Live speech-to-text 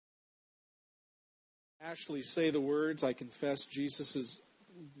Actually say the words, I confess Jesus is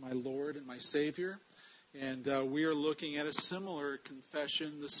my Lord and my Savior. And we are looking at a similar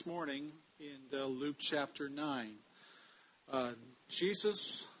confession this morning in Luke chapter 9.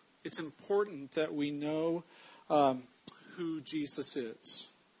 Jesus, it's important that we know who Jesus is.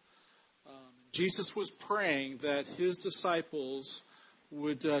 Jesus was praying that his disciples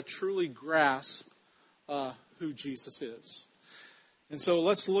would truly grasp who Jesus is. And so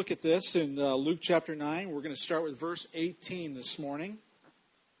let's look at this in Luke chapter 9. We're going to start with verse 18 this morning.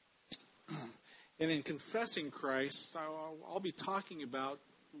 And in confessing Christ, I'll be talking about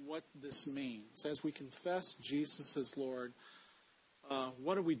what this means. As we confess Jesus as Lord,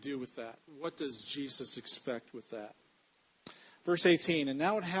 what do we do with that? What does Jesus expect with that? Verse 18, and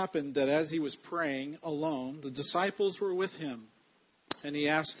now it happened that as he was praying alone, the disciples were with him. And he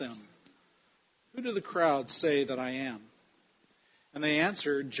asked them, who do the crowds say that I am? And they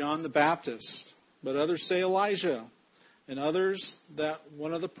answered, John the Baptist, but others say Elijah, and others that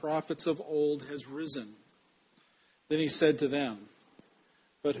one of the prophets of old has risen. Then he said to them,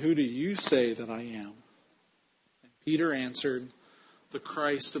 but who do you say that I am? And Peter answered, the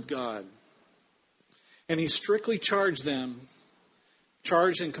Christ of God. And he strictly charged and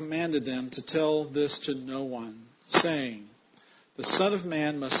commanded them to tell this to no one, saying, the Son of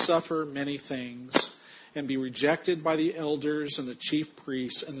Man must suffer many things, and be rejected by the elders and the chief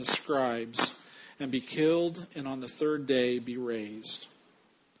priests and the scribes, and be killed, and on the third day be raised.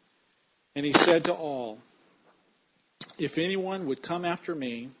 And he said to all, if anyone would come after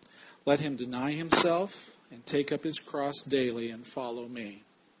me, let him deny himself and take up his cross daily and follow me.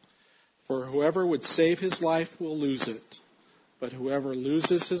 For whoever would save his life will lose it, but whoever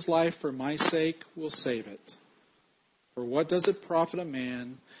loses his life for my sake will save it. For what does it profit a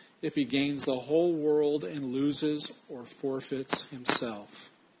man if he gains the whole world and loses or forfeits himself?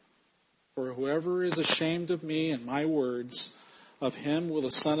 For whoever is ashamed of me and my words, of him will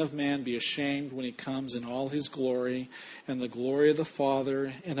the Son of Man be ashamed when he comes in all his glory and the glory of the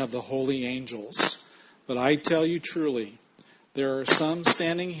Father and of the holy angels. But I tell you truly, there are some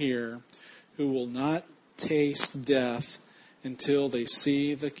standing here who will not taste death until they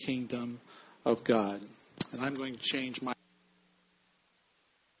see the kingdom of God. And I'm going to change my...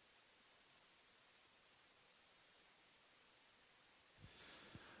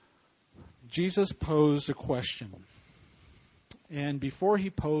 Jesus posed a question. And before he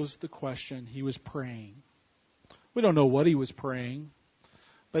posed the question, he was praying. We don't know what he was praying,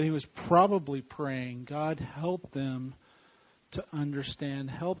 but he was probably praying, God, help them to understand,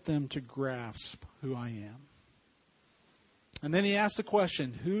 help them to grasp who I am. And then he asked the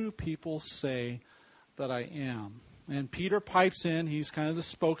question, who do people say that I am? And Peter pipes in. He's kind of the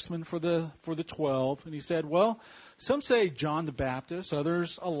spokesman for the 12. And he said, well, some say John the Baptist,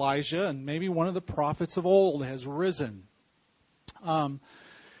 others Elijah, and maybe one of the prophets of old has risen. And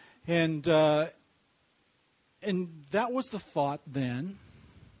that was the thought then.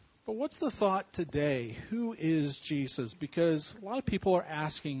 But what's the thought today? Who is Jesus? Because a lot of people are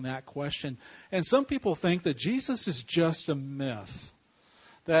asking that question. And some people think that Jesus is just a myth,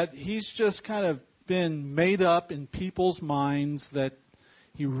 that he's just kind of been made up in people's minds, that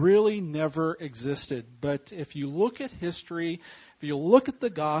he really never existed. But if you look at history, if you look at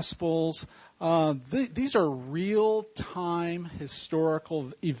the Gospels, these are real-time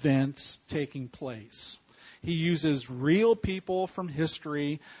historical events taking place. He uses real people from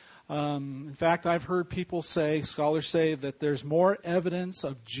history. In fact, I've heard people say, scholars say, that there's more evidence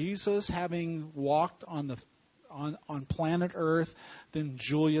of Jesus having walked on planet Earth than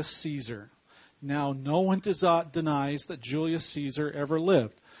Julius Caesar. Now, no one denies that Julius Caesar ever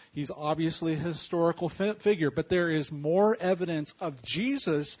lived. He's obviously a historical figure, but there is more evidence of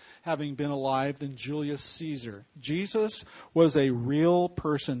Jesus having been alive than Julius Caesar. Jesus was a real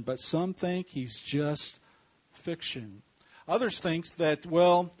person, but some think he's just fiction. Others think that,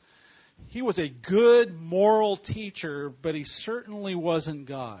 well, he was a good moral teacher, but he certainly wasn't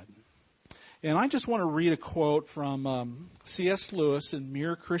God. And I just want to read a quote from C.S. Lewis in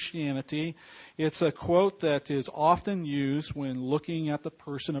Mere Christianity. It's a quote that is often used when looking at the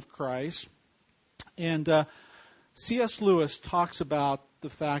person of Christ. And C.S. Lewis talks about the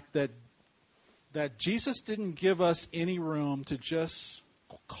fact that Jesus didn't give us any room to just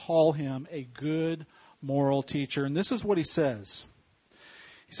call him a good moral teacher. And this is what he says.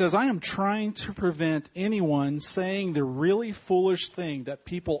 He says, I am trying to prevent anyone saying the really foolish thing that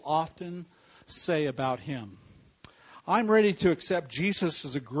people often say about him. I'm ready to accept Jesus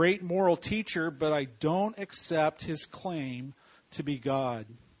as a great moral teacher, but I don't accept his claim to be God.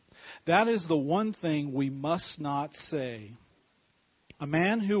 That is the one thing we must not say. A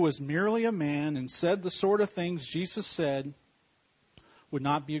man who was merely a man and said the sort of things Jesus said would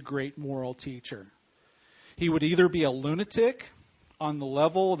not be a great moral teacher. He would either be a lunatic on the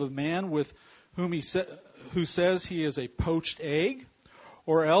level of a man with whom who says he is a poached egg,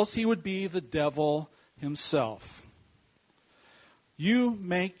 or else he would be the devil himself. You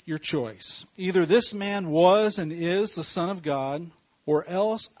make your choice. Either this man was and is the Son of God, or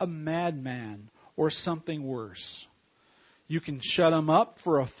else a madman, or something worse. You can shut him up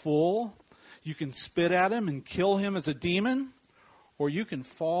for a fool. You can spit at him and kill him as a demon, or you can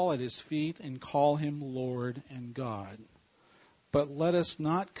fall at his feet and call him Lord and God. But let us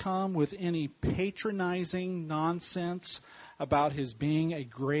not come with any patronizing nonsense about his being a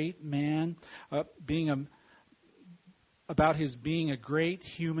great man, about his being a great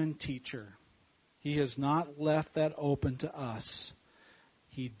human teacher. He has not left that open to us.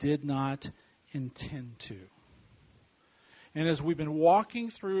 He did not intend to. And as we've been walking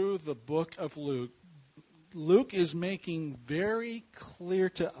through the book of Luke, Luke is making very clear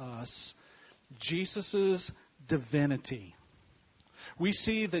to us Jesus' divinity. We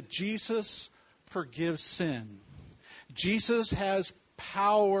see that Jesus forgives sin. Jesus has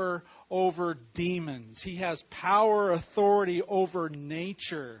power over demons. He has power, authority over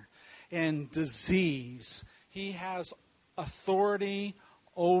nature and disease. He has authority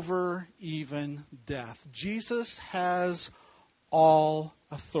over even death. Jesus has all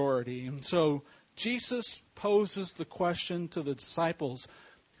authority. And so Jesus poses the question to the disciples,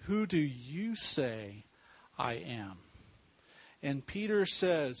 who do you say I am? And Peter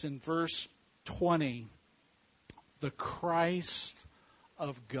says in verse 20, the Christ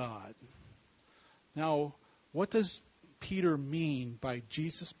of God. Now, what does Peter mean by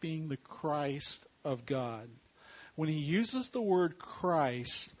Jesus being the Christ of God? When he uses the word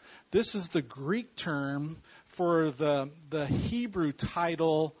Christ, this is the Greek term for the Hebrew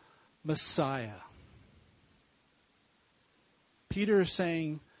title Messiah. Peter is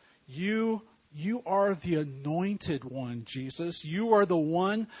saying, you are the anointed one, Jesus. You are the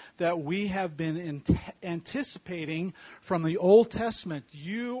one that we have been anticipating from the Old Testament.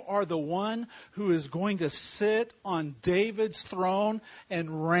 You are the one who is going to sit on David's throne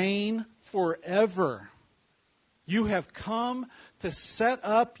and reign forever. You have come to set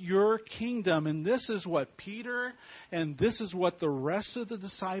up your kingdom. And this is what Peter and this is what the rest of the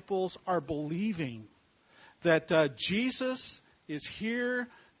disciples are believing. That Jesus is here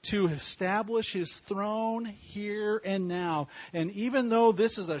to establish his throne here and now. And even though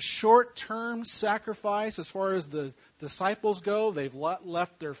this is a short-term sacrifice as far as the disciples go, they've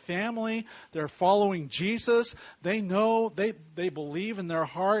left their family, they're following Jesus, they know, they believe in their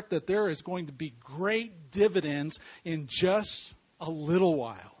heart that there is going to be great dividends in just a little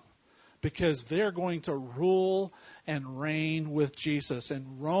while. Because they're going to rule and reign with Jesus.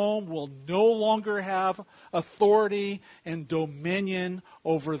 And Rome will no longer have authority and dominion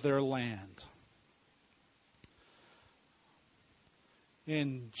over their land.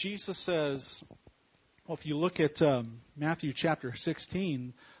 And Jesus says, well, if you look at Matthew chapter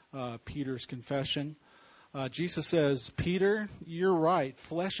 16, Peter's confession, Jesus says, Peter, you're right.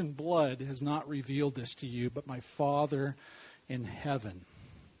 Flesh and blood has not revealed this to you, but my Father in heaven.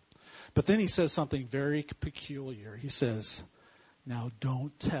 But then he says something very peculiar. He says, now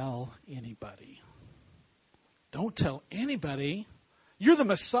don't tell anybody. Don't tell anybody. You're the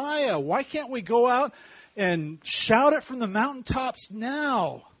Messiah. Why can't we go out and shout it from the mountaintops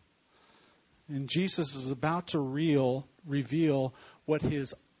now? And Jesus is about to reveal what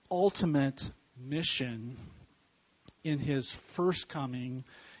his ultimate mission in his first coming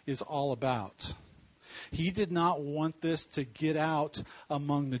is all about. He did not want this to get out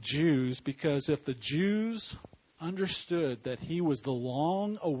among the Jews, because if the Jews understood that he was the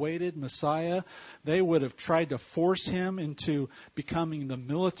long-awaited Messiah, they would have tried to force him into becoming the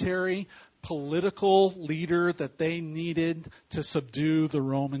military, political leader that they needed to subdue the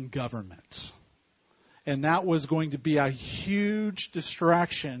Roman government. And that was going to be a huge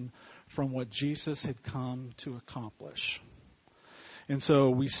distraction from what Jesus had come to accomplish. And so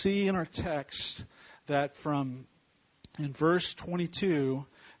we see in our text that in verse 22,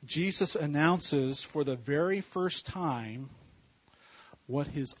 Jesus announces for the very first time what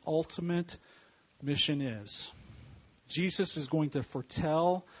his ultimate mission is. Jesus is going to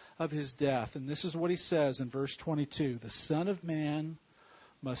foretell of his death. And this is what he says in verse 22. The Son of Man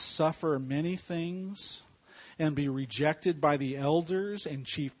must suffer many things and be rejected by the elders and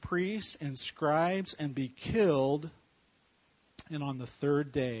chief priests and scribes and be killed, and on the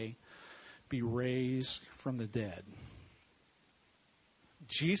third day be raised from the dead.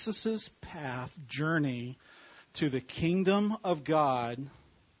 Jesus' journey to the kingdom of God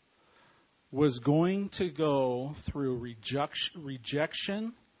was going to go through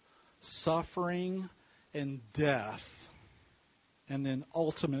rejection, suffering, and death, and then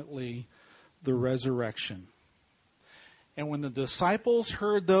ultimately the resurrection. And when the disciples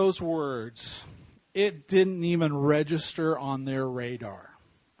heard those words, it didn't even register on their radar.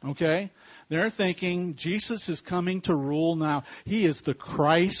 Okay? They're thinking Jesus is coming to rule now. He is the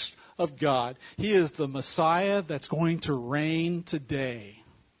Christ of God. He is the Messiah that's going to reign today.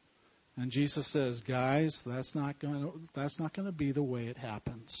 And Jesus says, guys, that's not going to be the way it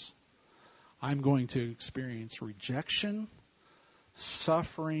happens. I'm going to experience rejection,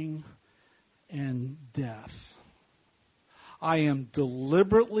 suffering, and death. I am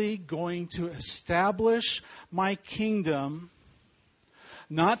deliberately going to establish my kingdom,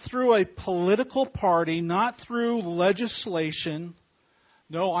 not through a political party, not through legislation.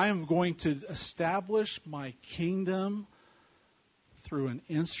 No, I am going to establish my kingdom through an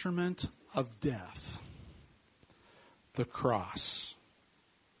instrument of death, the cross.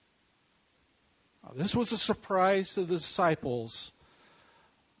 Now, this was a surprise to the disciples.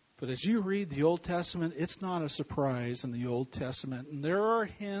 But as you read the Old Testament, it's not a surprise in the Old Testament. And there are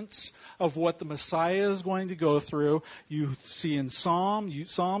hints of what the Messiah is going to go through. You see in Psalms,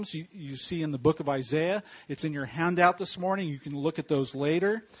 you see in the book of Isaiah. It's in your handout this morning. You can look at those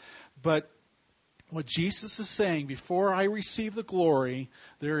later. But what Jesus is saying, before I receive the glory,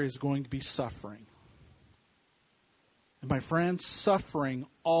 there is going to be suffering. And my friends, suffering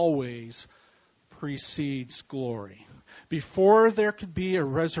always precedes glory. Before there could be a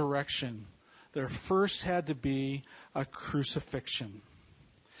resurrection, there first had to be a crucifixion.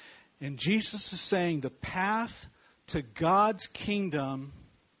 And Jesus is saying the path to God's kingdom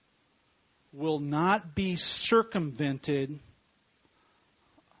will not be circumvented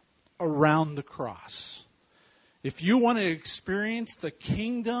around the cross. If you want to experience the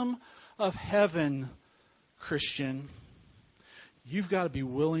kingdom of heaven, Christian, you've got to be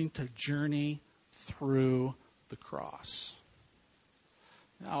willing to journey through the cross.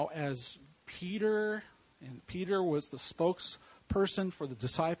 Now, as Peter was the spokesperson for the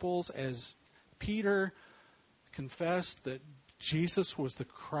disciples, as Peter confessed that Jesus was the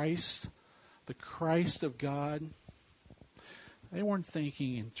Christ of God, they weren't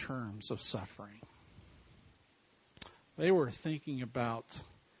thinking in terms of suffering. They were thinking about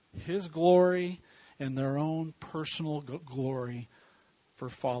His glory and their own personal glory for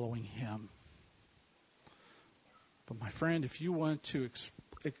following Him. But my friend, if you want to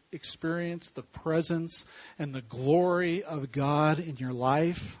experience the presence and the glory of God in your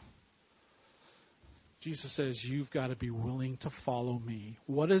life, Jesus says you've got to be willing to follow me.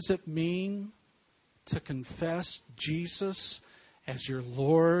 What does it mean to confess Jesus as your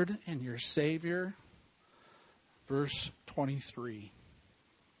Lord and your Savior? Verse 23.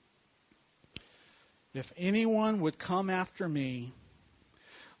 If anyone would come after me,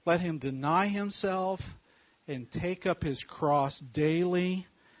 let him deny himself and take up his cross daily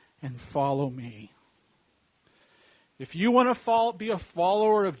and follow me. If you want to be a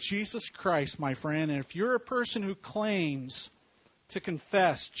follower of Jesus Christ, my friend, and if you're a person who claims to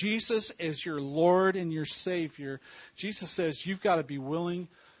confess Jesus as your Lord and your Savior, Jesus says you've got to be willing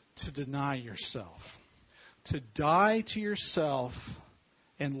to deny yourself, to die to yourself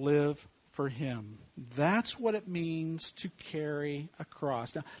and live for Him. That's what it means to carry a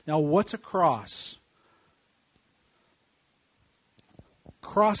cross. Now what's a cross?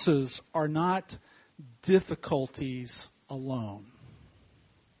 Crosses are not difficulties alone.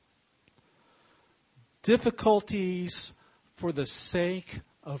 Difficulties for the sake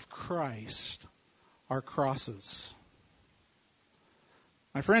of Christ are crosses.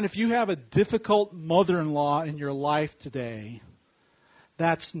 My friend, if you have a difficult mother-in-law in your life today,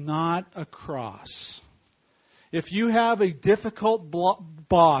 that's not a cross. If you have a difficult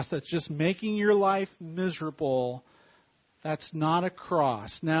boss that's just making your life miserable, that's not a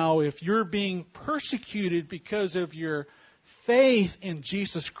cross. Now, if you're being persecuted because of your faith in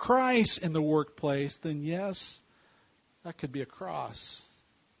Jesus Christ in the workplace, then yes, that could be a cross.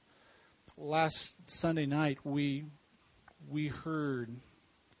 Last Sunday night, we heard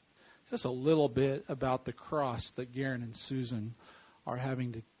just a little bit about the cross that Garen and Susan are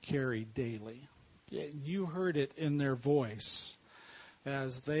having to carry daily. You heard it in their voice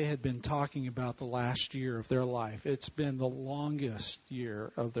as they had been talking about the last year of their life. It's been the longest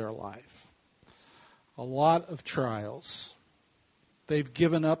year of their life. A lot of trials. They've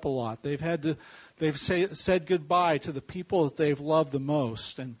given up a lot. They've said goodbye to the people that they've loved the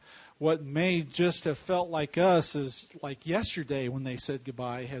most. And what may just have felt like us is like yesterday when they said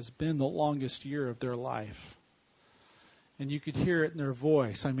goodbye has been the longest year of their life. And you could hear it in their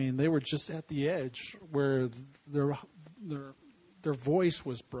voice. I mean, they were just at the edge where their voice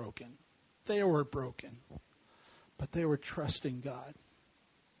was broken. They were broken. But they were trusting God.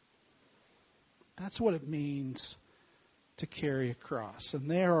 That's what it means to carry a cross. And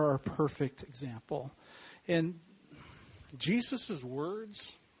they are our perfect example. And Jesus'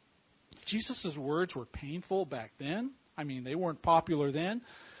 words were painful back then. I mean, they weren't popular then.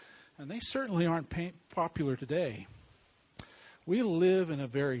 And they certainly aren't popular today. We live in a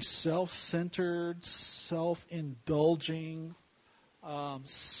very self-centered, self-indulging,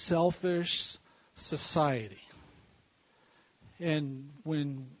 selfish society. And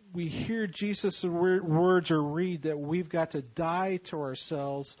when we hear Jesus' words or read that we've got to die to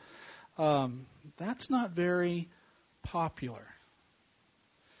ourselves, that's not very popular.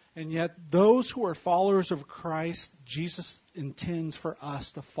 And yet those who are followers of Christ, Jesus intends for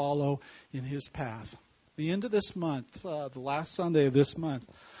us to follow in His path. The end of this month, the last Sunday of this month,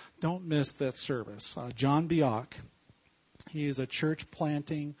 don't miss that service. John Biak, he is a church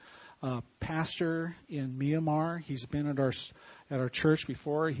planting pastor in Myanmar. He's been at our church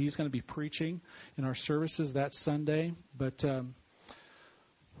before. He's going to be preaching in our services that Sunday. But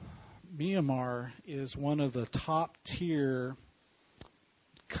Myanmar is one of the top tier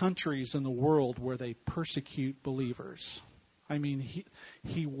countries in the world where they persecute believers. I mean,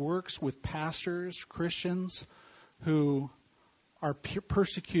 he works with pastors, Christians, who are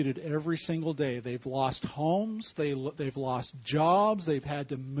persecuted every single day. They've lost homes, they've lost jobs, they've had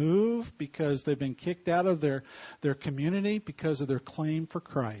to move because they've been kicked out of their community because of their claim for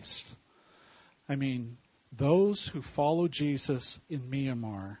Christ. I mean, those who follow Jesus in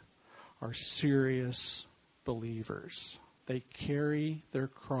Myanmar are serious believers. They carry their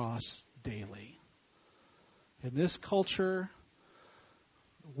cross daily. In this culture,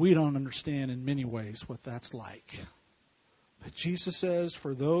 we don't understand in many ways what that's like. But Jesus says,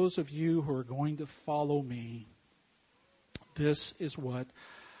 for those of you who are going to follow me, this is what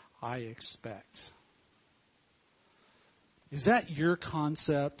I expect. Is that your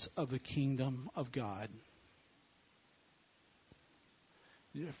concept of the kingdom of God?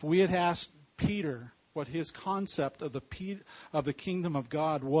 If we had asked Peter what his concept of the kingdom of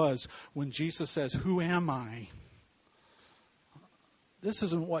God was when Jesus says, "Who am I?" This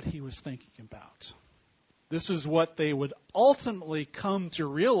isn't what he was thinking about. This is what they would ultimately come to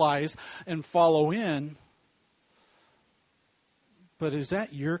realize and follow in. But is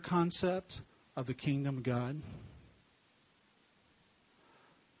that your concept of the kingdom of God?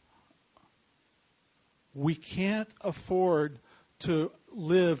 We can't afford to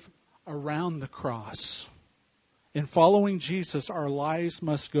live around the cross. In following Jesus, our lives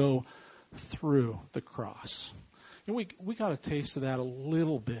must go through the cross. And we got a taste of that a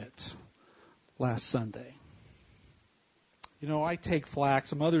little bit last Sunday. You know, I take flack,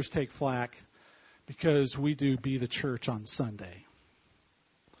 some others take flack, because we do Be the Church on Sunday.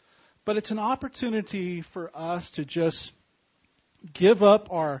 But it's an opportunity for us to just give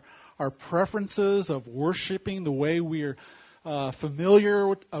up our preferences of worshiping the way we're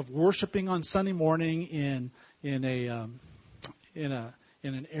familiar of worshiping on Sunday morning in an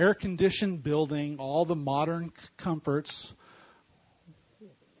air-conditioned building, all the modern comforts.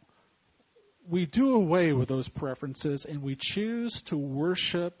 We do away with those preferences and we choose to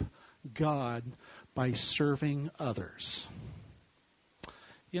worship God by serving others.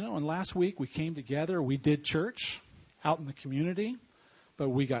 You know, and last week we came together, we did church out in the community, but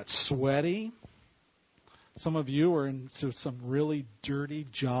we got sweaty. Some of you are into some really dirty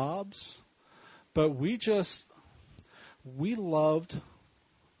jobs, but we loved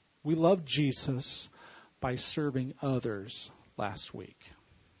Jesus by serving others last week.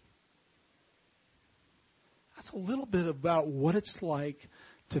 That's a little bit about what it's like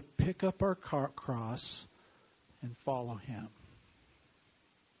to pick up our cross and follow Him.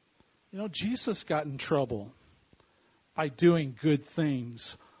 You know, Jesus got in trouble by doing good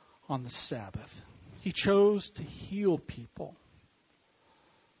things on the Sabbath. He chose to heal people.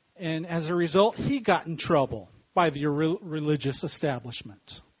 And as a result, He got in trouble by the religious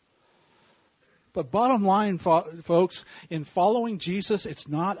establishment. But bottom line, folks, in following Jesus, it's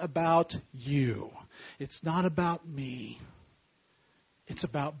not about you. It's not about me. It's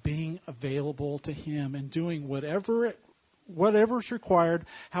about being available to Him and doing whatever's required,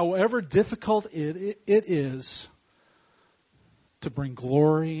 however difficult it is, to bring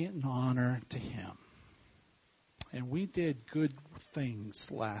glory and honor to Him. And we did good things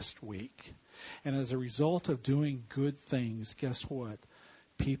last week. And as a result of doing good things, guess what?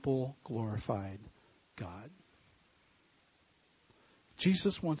 People glorified God.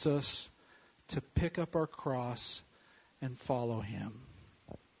 Jesus wants us to pick up our cross and follow him.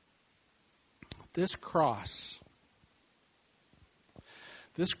 This cross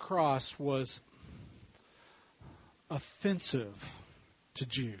was offensive to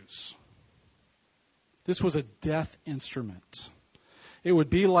Jews. This was a death instrument. It would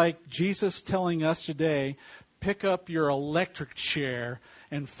be like Jesus telling us today, pick up your electric chair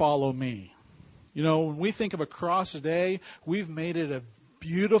and follow me. You know, when we think of a cross today, we've made it a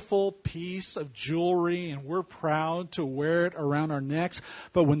beautiful piece of jewelry and we're proud to wear it around our necks.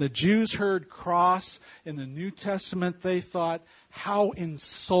 But when the Jews heard cross in the New Testament, they thought, how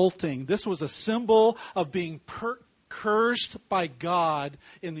insulting. This was a symbol of being cursed by God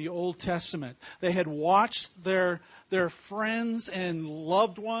in the Old Testament. They had watched their friends and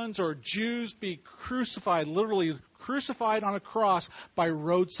loved ones or Jews be crucified, literally crucified on a cross by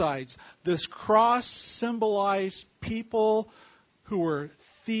roadsides. This cross symbolized people who were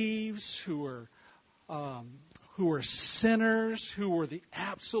thieves, who were sinners, who were the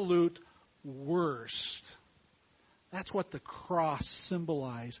absolute worst. That's what the cross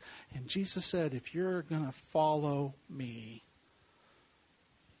symbolized. And Jesus said, if you're going to follow me,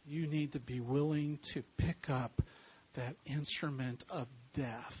 you need to be willing to pick up that instrument of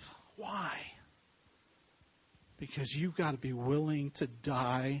death. Why? Because you've got to be willing to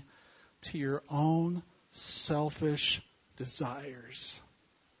die to your own selfish desires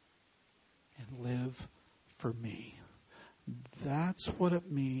and live for me. That's what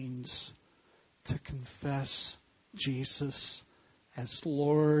it means to confess Jesus as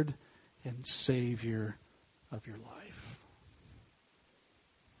Lord and Savior of your life.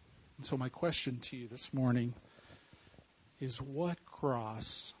 And so my question to you this morning is, what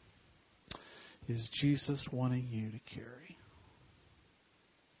cross is Jesus wanting you to carry?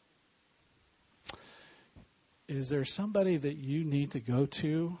 Is there somebody that you need to go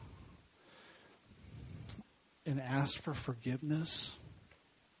to and ask for forgiveness?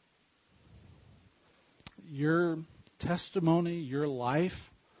 Your testimony, your life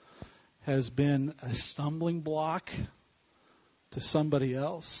has been a stumbling block to somebody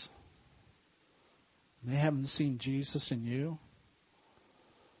else. They haven't seen Jesus in you.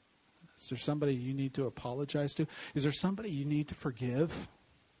 Is there somebody you need to apologize to? Is there somebody you need to forgive?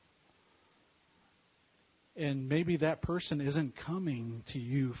 And maybe that person isn't coming to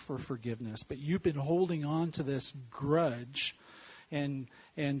you for forgiveness, but you've been holding on to this grudge, and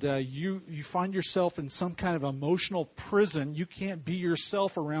you find yourself in some kind of emotional prison. You can't be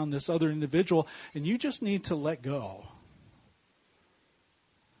yourself around this other individual, and you just need to let go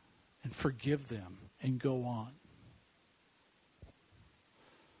and forgive them and go on.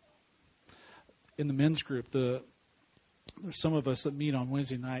 In the men's group, there's some of us that meet on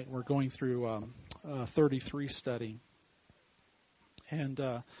Wednesday night. We're going through 33 study. And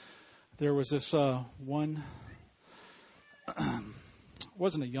there was this one,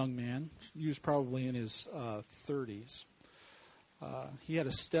 wasn't a young man. He was probably in his 30s. He had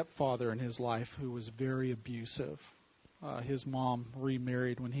a stepfather in his life who was very abusive. His mom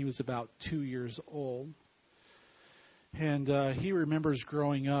remarried when he was about 2 years old. And he remembers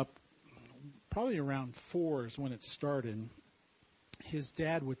growing up, probably around 4 is when it started. His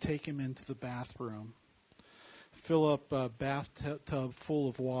dad would take him into the bathroom, fill up a bathtub full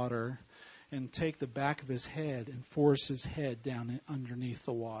of water, and take the back of his head and force his head down underneath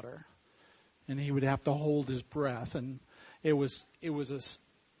the water. And he would have to hold his breath. And it was a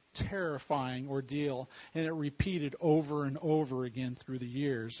terrifying ordeal. And it repeated over and over again through the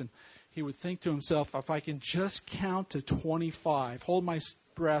years. And he would think to himself, if I can just count to 25, hold my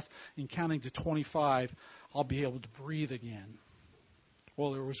breath in counting to 25, I'll be able to breathe again.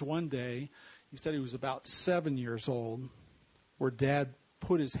 Well, there was one day, he said he was about 7 years old, where Dad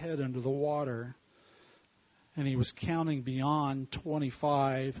put his head under the water, and he was counting beyond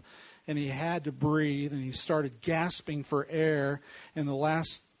 25, and he had to breathe, and he started gasping for air, and the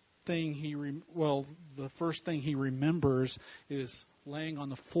first thing he remembers is laying on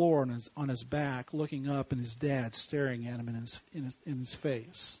the floor on his back, looking up, and his dad staring at him in his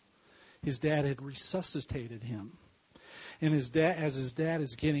face. His dad had resuscitated him. And as his dad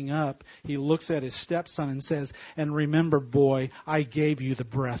is getting up, he looks at his stepson and says, "And remember, boy, I gave you the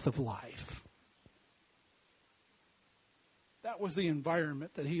breath of life." That was the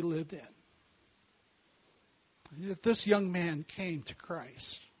environment that he lived in. This young man came to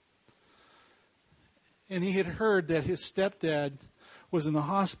Christ. And he had heard that his stepdad was in the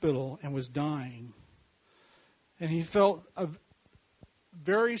hospital and was dying. And he felt a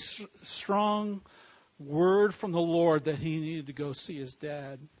very strong word from the Lord that he needed to go see his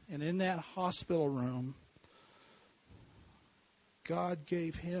dad. And in that hospital room, God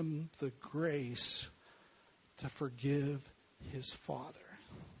gave him the grace to forgive his father.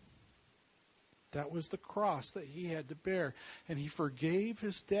 That was the cross that he had to bear. And he forgave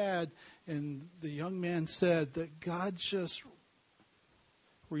his dad. And the young man said that God just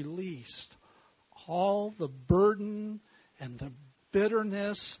released all the burden and the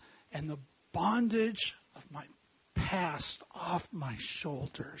bitterness and the bondage of my past off my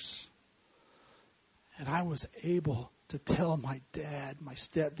shoulders. And I was able to tell my dad, my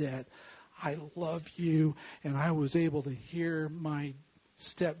stepdad, I love you. And I was able to hear my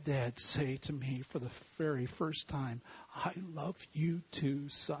stepdad say to me for the very first time, I love you too,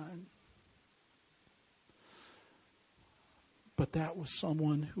 son. But that was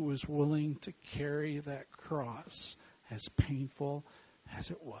someone who was willing to carry that cross, as painful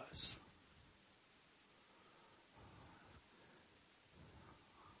as it was.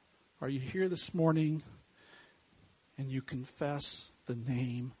 Are you here this morning and you confess the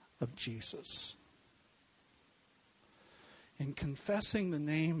name of Jesus? In confessing the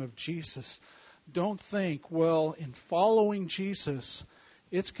name of Jesus, don't think, well, in following Jesus,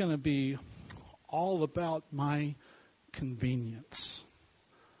 it's going to be all about my convenience.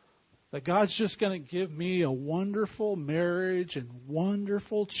 That God's just going to give me a wonderful marriage and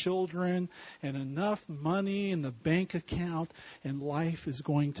wonderful children and enough money in the bank account and life is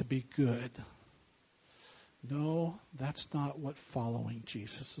going to be good. No, that's not what following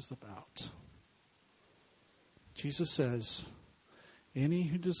Jesus is about. Jesus says, any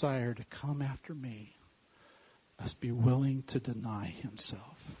who desire to come after me must be willing to deny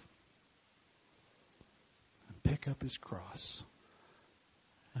himself and pick up his cross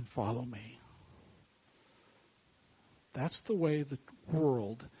and follow me. That's the way the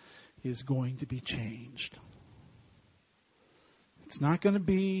world is going to be changed. It's not going to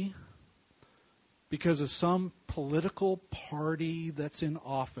be because of some political party that's in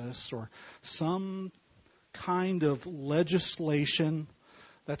office or some kind of legislation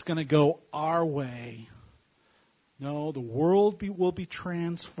that's going to go our way. No, the world will be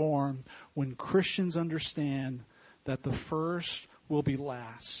transformed when Christians understand that the first will be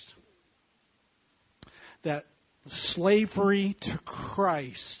last. That slavery to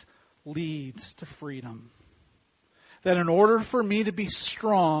Christ leads to freedom. That in order for me to be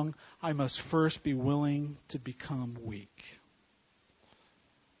strong, I must first be willing to become weak.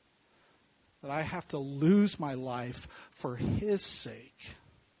 That I have to lose my life for his sake,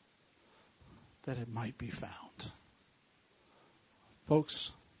 that it might be found.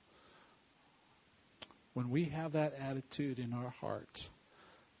 Folks, when we have that attitude in our heart,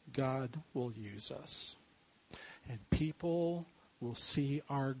 God will use us. And people will see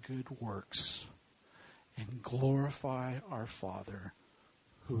our good works and glorify our Father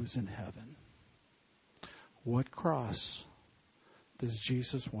who is in heaven. What cross does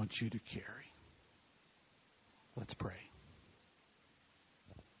Jesus want you to carry? Let's pray.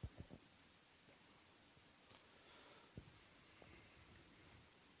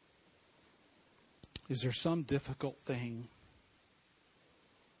 Is there some difficult thing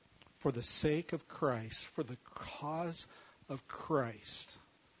for the sake of Christ, for the cause of Christ,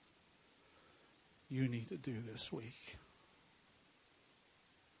 you need to do this week?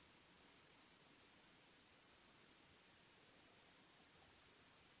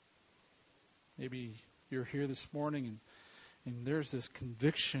 Maybe you're here this morning and there's this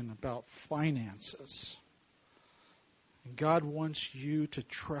conviction about finances. And God wants you to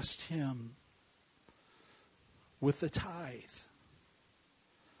trust Him with the tithe.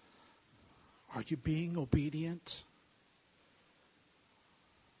 Are you being obedient?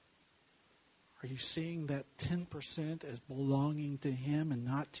 Are you seeing that 10% as belonging to Him and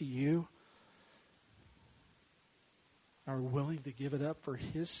not to you? Are we willing to give it up for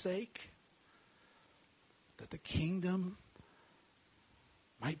His sake? That the kingdom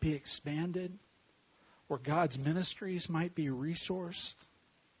might be expanded, or God's ministries might be resourced?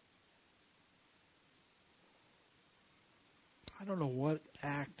 I don't know what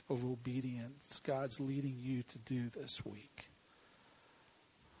act of obedience God's leading you to do this week.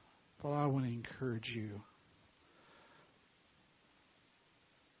 But I want to encourage you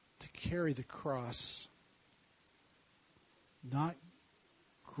to carry the cross not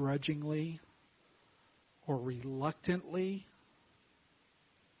grudgingly or reluctantly,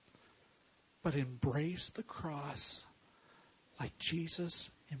 but embrace the cross like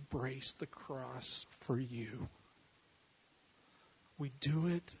Jesus embraced the cross for you. We do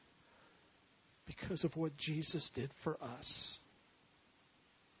it because of what Jesus did for us.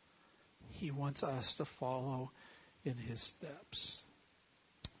 He wants us to follow in His steps.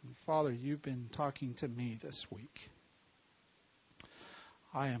 And Father, you've been talking to me this week.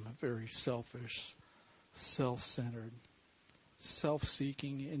 I am a very selfish self-centered,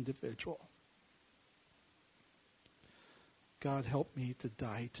 self-seeking individual. God, help me to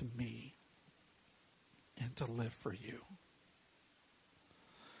die to me and to live for you.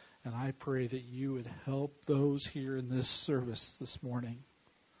 And I pray that you would help those here in this service this morning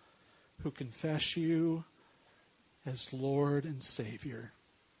who confess you as Lord and Savior,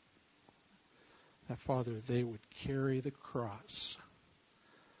 that, Father, they would carry the cross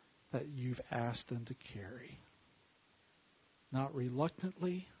that you've asked them to carry. Not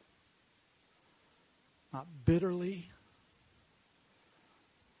reluctantly, not bitterly,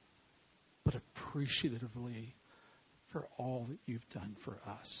 but appreciatively for all that you've done for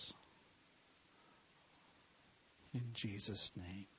us. In Jesus' name.